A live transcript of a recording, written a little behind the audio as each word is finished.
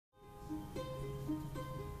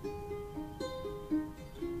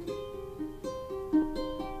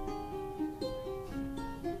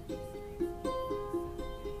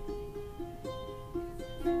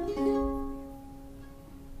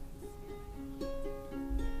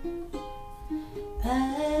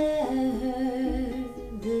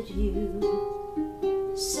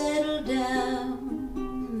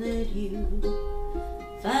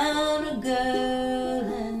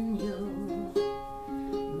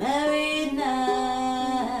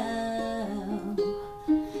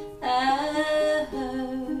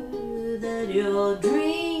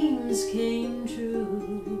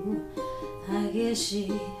guess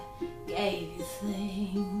she gave you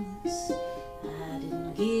things I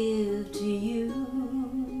didn't give to you.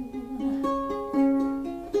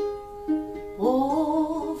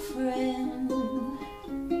 Oh friend,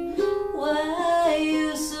 why are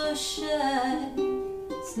you so shy?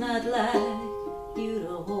 It's not like you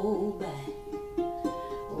to hold back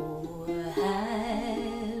or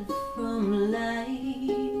hide from life.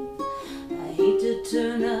 I hate to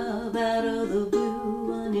turn up out of the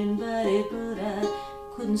blue uninvited, but I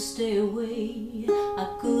couldn't stay away. I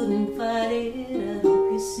couldn't fight it. I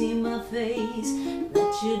hope you see my face,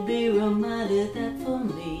 that you'd be reminded that for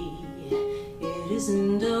me it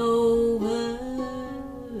isn't over.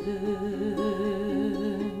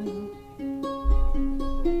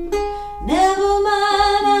 Never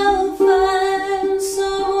mind, I'll find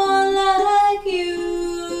someone like you.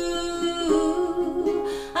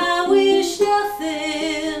 I wish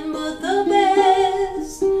nothing but the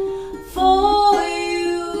best for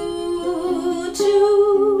you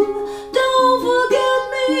too. Don't forget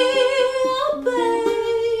me, oh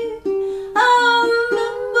babe. I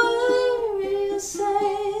remember you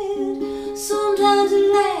said sometimes it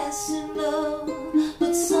lasts in love,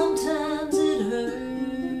 but sometimes it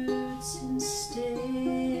hurts instead.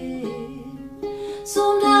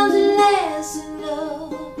 Sometimes it lasts in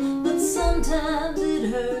love, but sometimes it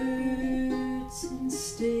hurts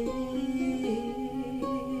instead.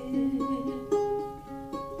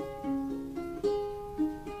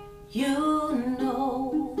 You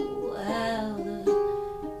know how the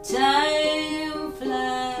time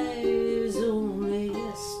flies, only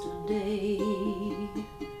yesterday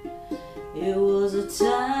it was a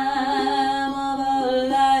time of our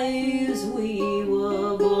lives. We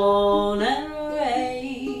were born and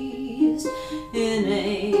raised in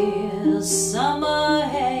a summer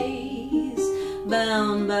haze,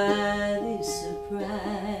 bound by the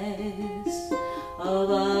surprise of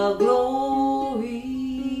our glory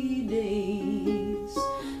days.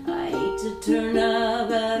 I hate to turn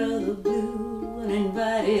up out of the blue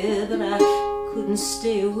uninvited, but I couldn't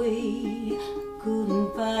stay away. I couldn't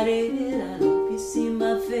fight it. I hope you see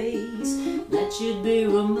my face, that you'd be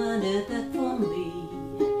reminded that for me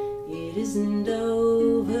it isn't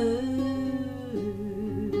over.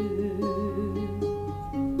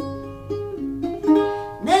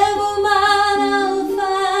 Never mind, I'll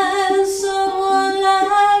find someone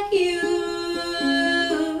like you.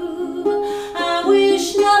 I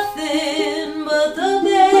wish nothing but the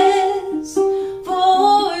best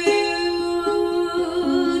for you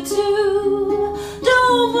too.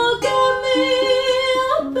 Don't forget me,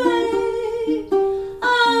 oh babe. I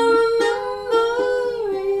remember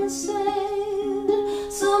you said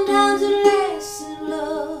sometimes it lasts in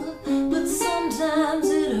love, but sometimes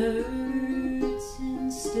it hurts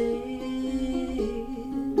instead.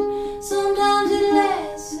 Sometimes it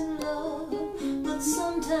lasts in love, but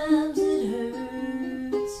sometimes it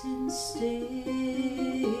hurts instead.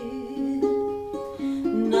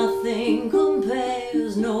 Nothing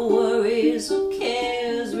compares, no worries or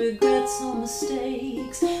cares, regrets or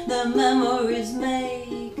mistakes. The memories